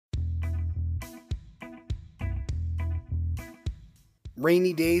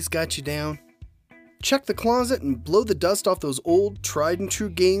Rainy days got you down? Check the closet and blow the dust off those old, tried and true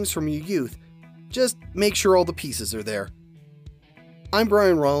games from your youth. Just make sure all the pieces are there. I'm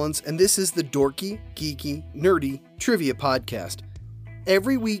Brian Rollins, and this is the Dorky, Geeky, Nerdy Trivia Podcast.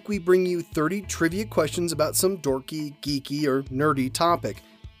 Every week we bring you 30 trivia questions about some dorky, geeky, or nerdy topic.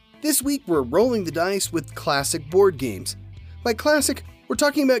 This week we're rolling the dice with classic board games. By classic, we're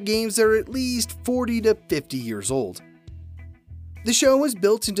talking about games that are at least 40 to 50 years old. The show is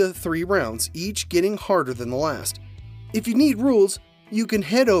built into 3 rounds, each getting harder than the last. If you need rules, you can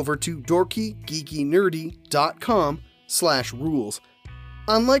head over to dorkygeekynerdy.com/rules.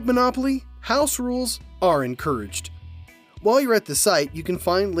 Unlike Monopoly, house rules are encouraged. While you're at the site, you can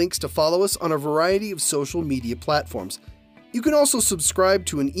find links to follow us on a variety of social media platforms. You can also subscribe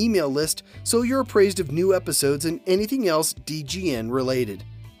to an email list so you're appraised of new episodes and anything else DGN related.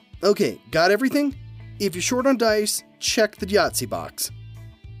 Okay, got everything? If you're short on dice, check the Yahtzee box.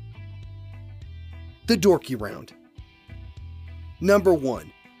 The Dorky Round. Number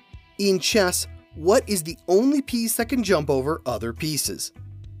 1. In chess, what is the only piece that can jump over other pieces?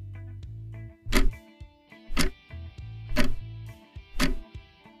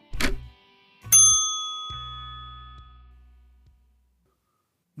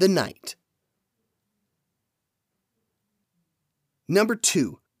 The knight. Number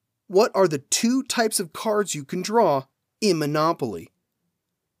 2. What are the 2 types of cards you can draw in Monopoly?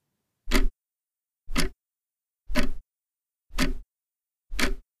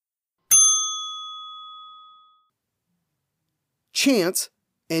 Chance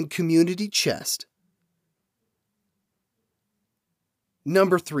and Community Chest.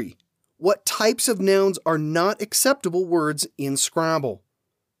 Number 3. What types of nouns are not acceptable words in Scrabble?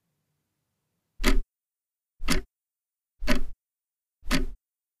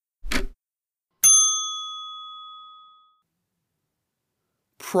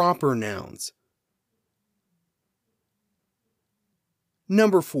 Proper nouns.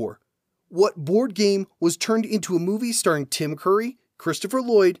 Number 4. What board game was turned into a movie starring Tim Curry, Christopher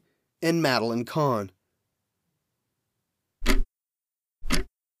Lloyd, and Madeline Kahn?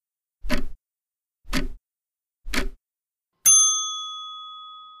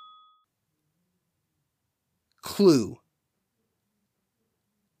 Clue.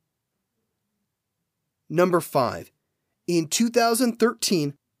 Number 5. In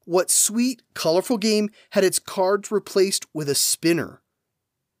 2013, what sweet, colorful game had its cards replaced with a spinner?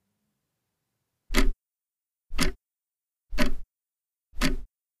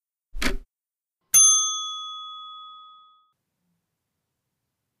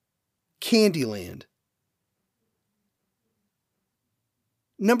 Candyland.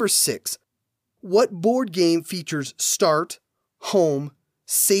 Number 6. What board game features start, home,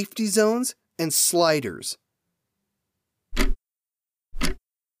 safety zones, and sliders?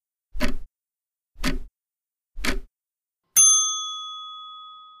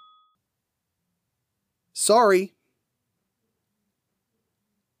 Sorry.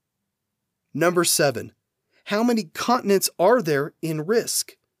 Number 7. How many continents are there in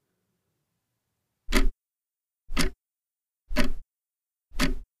Risk?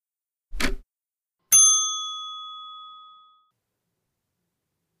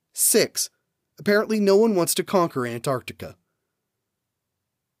 Six. Apparently no one wants to conquer Antarctica.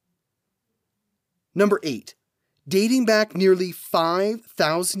 Number 8. Dating back nearly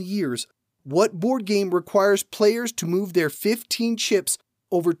 5,000 years, what board game requires players to move their 15 chips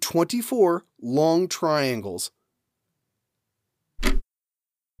over 24 long triangles?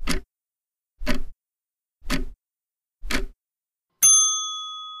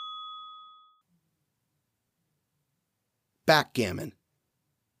 Backgammon.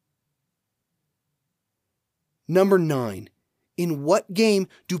 Number 9. In what game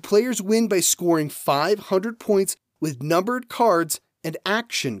do players win by scoring 500 points with numbered cards and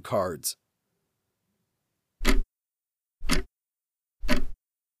action cards?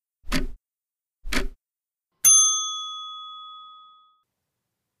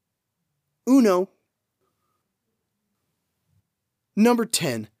 Uno. Number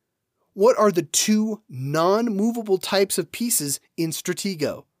 10. What are the 2 non-movable types of pieces in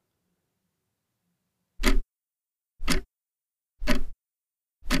Stratego?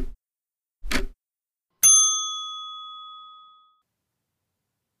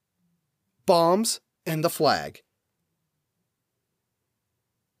 Bombs and the flag.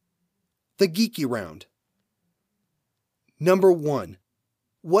 The Geeky Round. Number 1.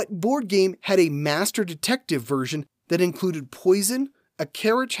 What board game had a Master Detective version that included Poison, A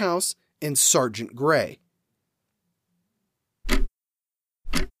Carriage House, and Sergeant Grey?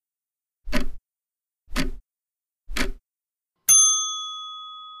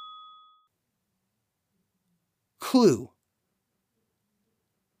 Clue.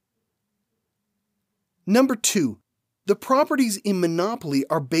 Number 2. The properties in Monopoly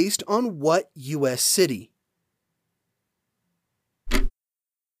are based on what U.S. city?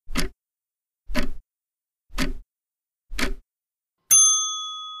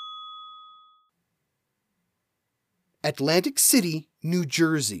 Atlantic City, New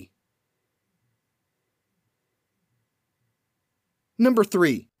Jersey. Number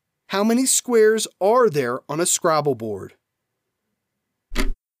 3. How many squares are there on a Scrabble board?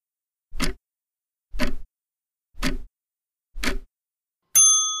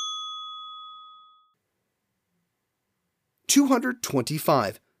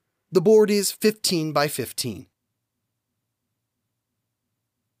 $225. The board is 15 by 15.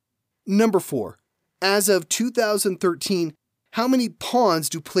 Number 4. As of 2013, how many pawns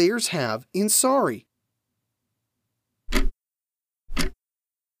do players have in Sorry?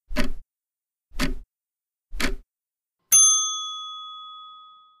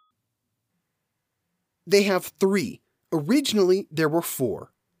 They have 3. Originally, there were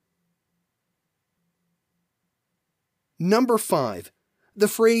 4. Number 5. The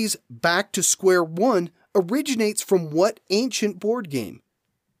phrase back to square one originates from what ancient board game?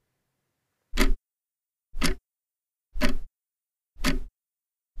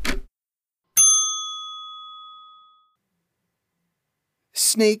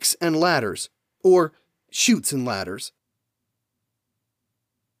 Snakes and Ladders, or Chutes and Ladders.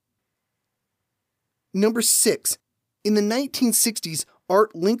 Number 6. In the 1960s,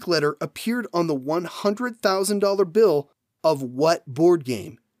 Art Linkletter appeared on the $100,000 bill of what board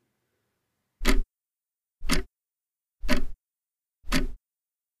game?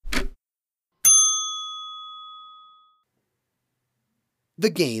 The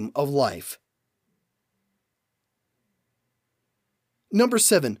Game of Life. Number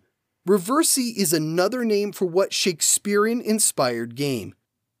 7. Reversi is another name for what Shakespearean-inspired game?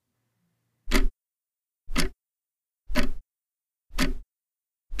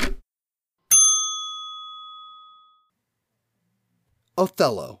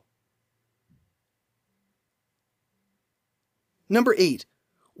 Othello. Number 8.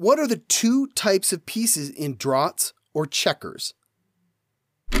 What are the 2 types of pieces in draughts or checkers?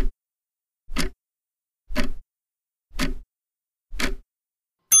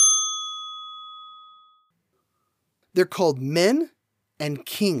 They're called men and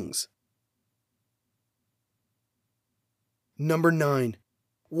kings. Number 9.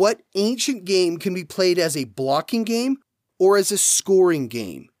 What ancient game can be played as a blocking game or as a scoring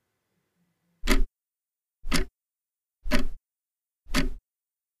game?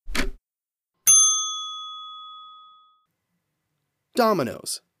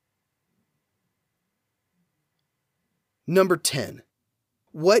 Dominoes. Number 10.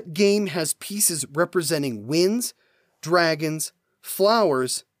 What game has pieces representing winds, dragons,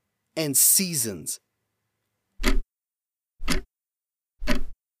 flowers, and seasons?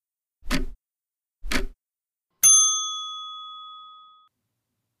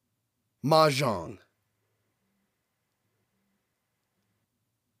 Mahjong.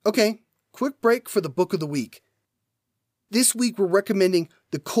 Okay, quick break for the book of the week. This week we're recommending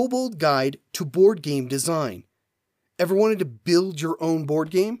The Kobold Guide to Board Game Design. Ever wanted to build your own board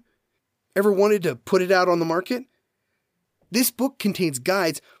game? Ever wanted to put it out on the market? This book contains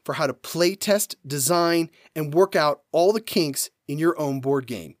guides for how to play test, design, and work out all the kinks in your own board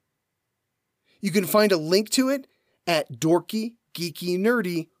game. You can find a link to it at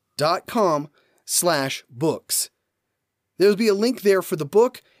dorkygeekynerdy.com/books. There'll be a link there for the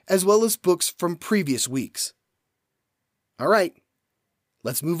book as well as books from previous weeks. All right,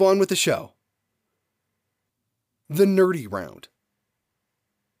 let's move on with the show. The Nerdy Round.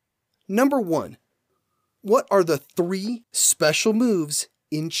 Number 1. What are the 3 special moves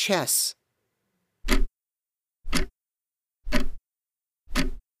in chess?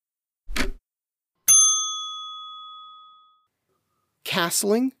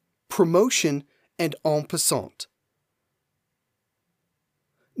 Castling, promotion, and en passant.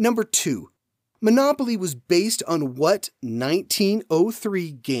 Number 2. Monopoly was based on what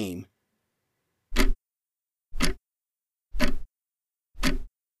 1903 game?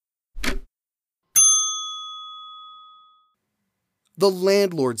 The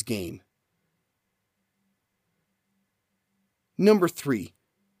Landlord's Game. Number 3.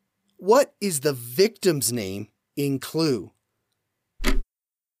 What is the victim's name in Clue?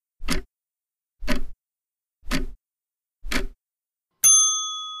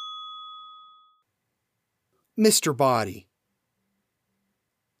 Mr. Body.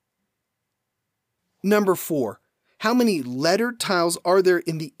 Number 4. How many letter tiles are there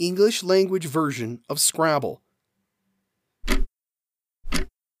in the English language version of Scrabble?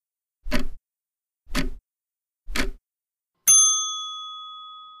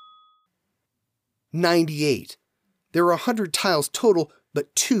 98. There are 100 tiles total,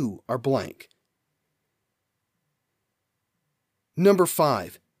 but 2 are blank. Number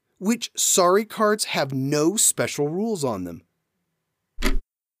 5. Which sorry cards have no special rules on them?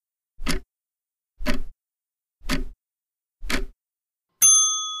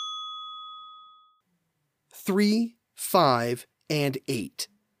 3, 5, and 8.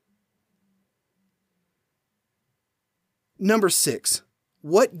 Number 6.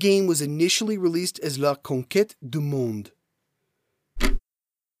 What game was initially released as La Conquête du Monde?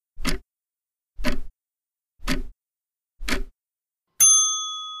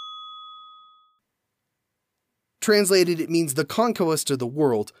 Translated, it means the conquest of the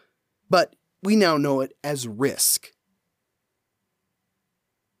world, but we now know it as Risk.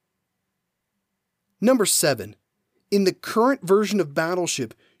 Number 7. In the current version of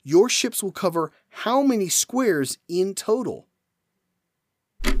Battleship, your ships will cover how many squares in total?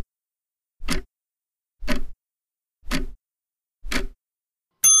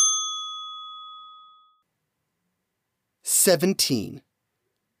 17.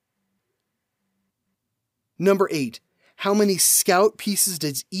 Number 8. How many scout pieces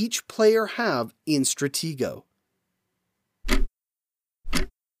does each player have in Stratego?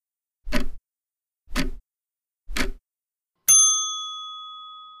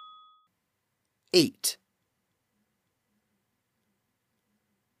 8.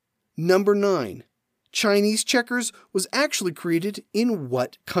 Number 9. Chinese checkers was actually created in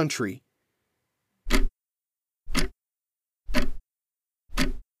what country?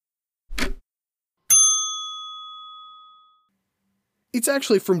 It's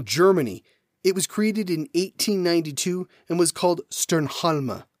actually from Germany. It was created in 1892 and was called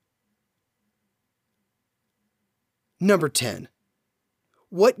Sternhalma. Number 10.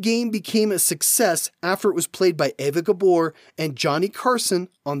 What game became a success after it was played by Eva Gabor and Johnny Carson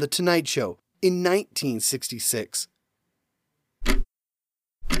on The Tonight Show in 1966?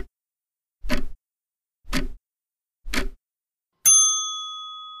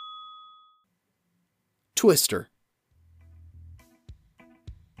 Twister.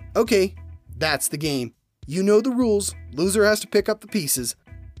 Okay, that's the game. You know the rules. Loser has to pick up the pieces.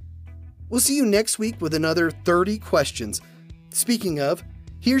 We'll see you next week with another 30 questions. Speaking of,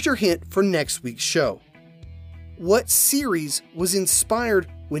 here's your hint for next week's show. What series was inspired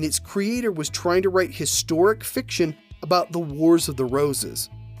when its creator was trying to write historic fiction about the Wars of the Roses?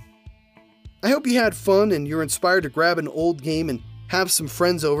 I hope you had fun and you're inspired to grab an old game and have some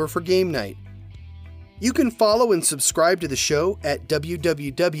friends over for game night. You can follow and subscribe to the show at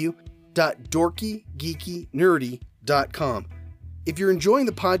www.dorkygeekynerdy.com. If you're enjoying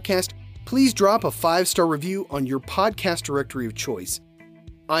the podcast, please drop a 5-star review on your podcast directory of choice.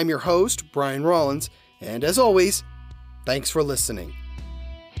 I'm your host, Brian Rollins, and as always, thanks for listening.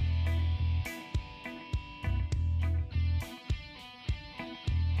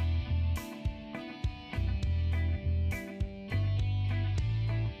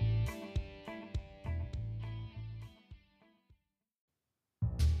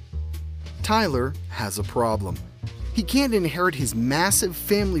 Tyler has a problem. He can't inherit his massive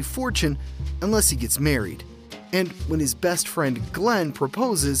family fortune unless he gets married. And when his best friend Glenn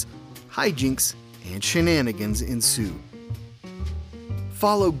proposes, hijinks and shenanigans ensue.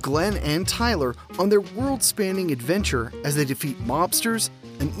 Follow Glenn and Tyler on their world-spanning adventure as they defeat mobsters,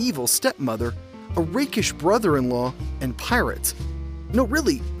 an evil stepmother, a rakish brother-in-law, and pirates. No,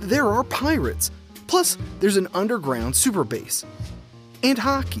 really, there are pirates. Plus, there's an underground super base. And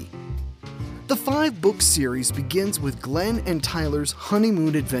hockey. The 5-book series begins with Glenn and Tyler's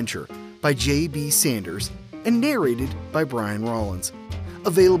honeymoon adventure by J.B. Sanders and narrated by Brian Rollins.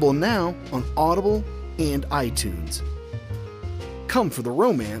 Available now on Audible and iTunes. Come for the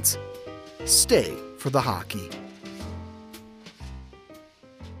romance, stay for the hockey.